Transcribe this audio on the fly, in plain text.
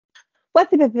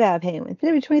What's a bit about penguins?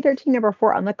 Today, 2013, number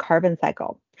 4 on the carbon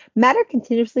cycle. Matter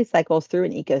continuously cycles through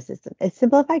an ecosystem. A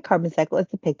simplified carbon cycle is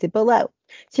depicted below.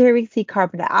 So here we see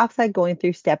carbon dioxide going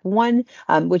through step 1,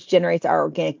 which generates our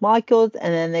organic molecules,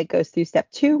 and then it goes through step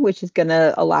 2, which is going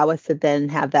to allow us to then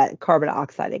have that carbon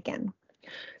dioxide again.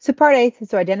 So part A is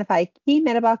to identify a key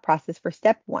metabolic process for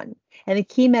step 1 and a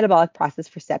key metabolic process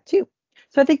for step 2.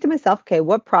 So I think to myself, okay,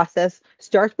 what process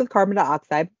starts with carbon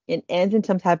dioxide and ends in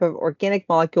some type of organic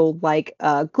molecule like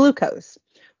glucose?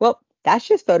 Well, that's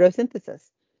just photosynthesis.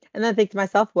 And then I think to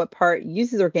myself, what part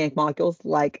uses organic molecules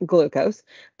like glucose,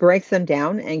 breaks them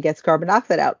down, and gets carbon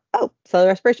dioxide out? Oh,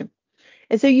 cellular respiration.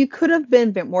 And so you could have been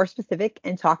a bit more specific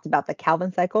and talked about the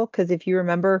Calvin cycle, because if you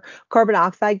remember, carbon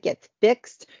dioxide gets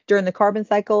fixed during the carbon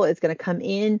cycle. It's going to come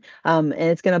in and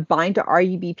it's going to bind to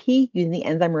RUBP using the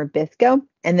enzyme Rubisco.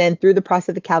 And then through the process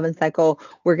of the Calvin cycle,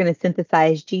 we're going to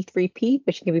synthesize G3P,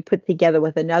 which can be put together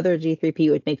with another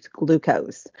G3P, which makes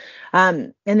glucose.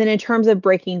 And then in terms of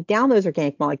breaking down those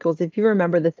organic molecules, if you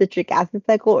remember the citric acid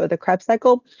cycle or the Krebs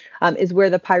cycle, is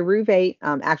where the pyruvate,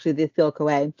 actually the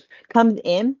acetyl-CoA, comes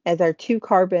in as our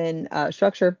 2-carbon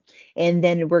structure. And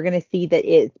then we're going to see that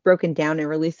it's broken down and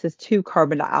releases 2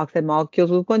 carbon dioxide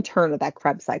molecules with 1 turn of that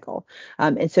Krebs cycle.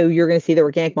 And so you're going to see the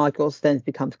organic molecules then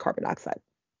becomes carbon dioxide.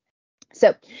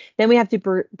 So then we have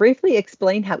to briefly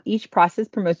explain how each process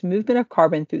promotes movement of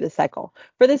carbon through the cycle.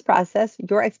 For this process,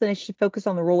 your explanation should focus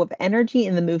on the role of energy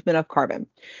in the movement of carbon.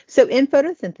 So in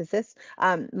photosynthesis,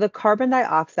 the carbon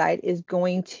dioxide is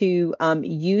going to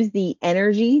use the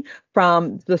energy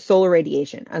from the solar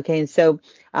radiation. Okay, and so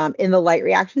in the light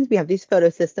reactions, we have these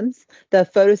photosystems. The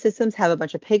photosystems have a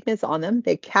bunch of pigments on them.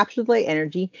 They capture the light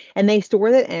energy and they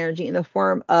store that energy in the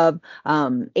form of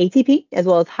ATP as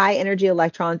well as high energy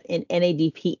electrons in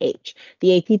NADPH.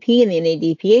 The ATP and the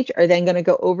NADPH are then going to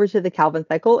go over to the Calvin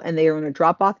cycle and they are going to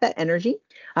drop off that energy.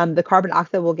 The carbon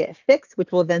dioxide will get fixed,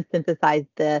 which will then synthesize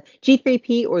the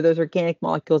G3P or those organic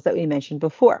molecules that we mentioned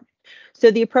before.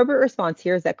 So the appropriate response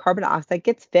here is that carbon dioxide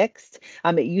gets fixed.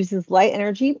 It uses light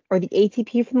energy or the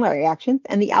ATP from light reactions,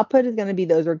 and the output is going to be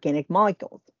those organic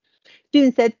molecules.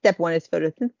 Student said step 1 is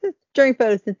photosynthesis. During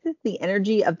photosynthesis, the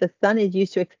energy of the sun is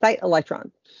used to excite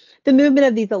electrons. The movement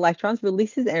of these electrons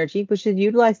releases energy, which is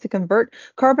utilized to convert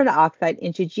carbon dioxide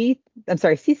into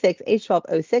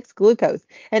C6H12O6 glucose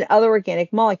and other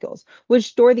organic molecules, which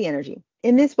store the energy.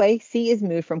 In this way, C is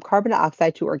moved from carbon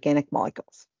dioxide to organic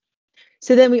molecules.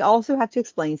 So then we also have to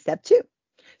explain step 2.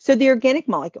 So the organic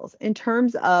molecules, in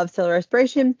terms of cellular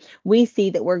respiration, we see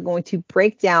that we're going to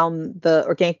break down the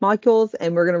organic molecules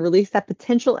and we're going to release that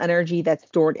potential energy that's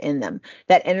stored in them.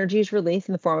 That energy is released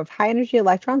in the form of high energy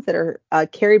electrons that are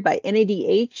carried by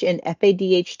NADH and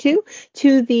FADH2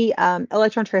 to the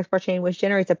electron transport chain, which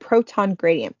generates a proton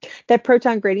gradient. That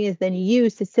proton gradient is then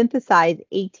used to synthesize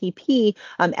ATP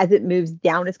as it moves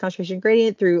down its concentration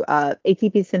gradient through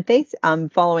ATP synthase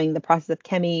following the process of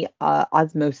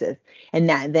chemi-osmosis. And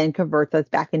that then converts us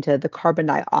back into the carbon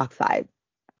dioxide.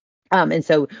 And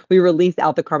so we release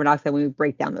out the carbon dioxide when we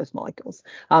break down those molecules.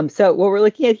 So what we're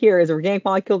looking at here is organic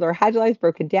molecules are hydrolyzed,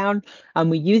 broken down.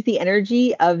 We use the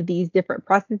energy of these different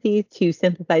processes to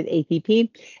synthesize ATP,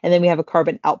 and then we have a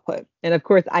carbon output. And of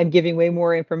course, I'm giving way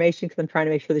more information because I'm trying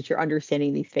to make sure that you're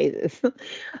understanding these phases.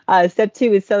 Step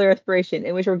 2 is cellular respiration,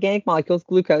 in which organic molecules,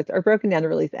 glucose, are broken down to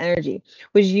release energy,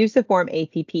 which is used to form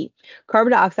ATP.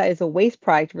 Carbon dioxide is a waste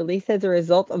product released as a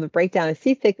result of the breakdown of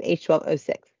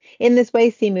C6H12O6. In this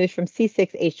way, C moves from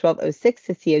C6H12O6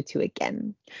 to CO2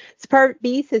 again. So part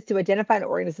B says to identify an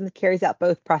organism that carries out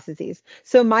both processes.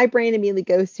 So my brain immediately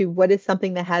goes to what is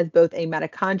something that has both a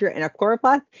mitochondria and a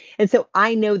chloroplast. And so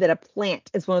I know that a plant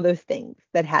is one of those things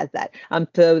that has that.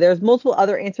 So there's multiple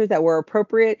other answers that were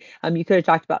appropriate. You could have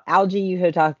talked about algae. You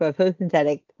could have talked about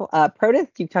photosynthetic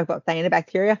protists. You could talk about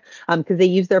cyanobacteria because they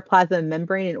use their plasma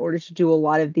membrane in order to do a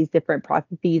lot of these different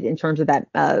processes in terms of that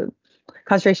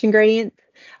concentration gradients.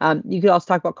 You could also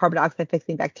talk about carbon dioxide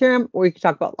fixing bacterium, or you could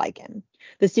talk about lichen.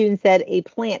 The student said a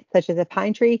plant, such as a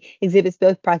pine tree, exhibits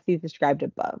both processes described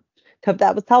above. Hope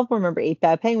that was helpful. Remember, 8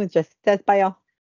 bad penguins, just says by y'all.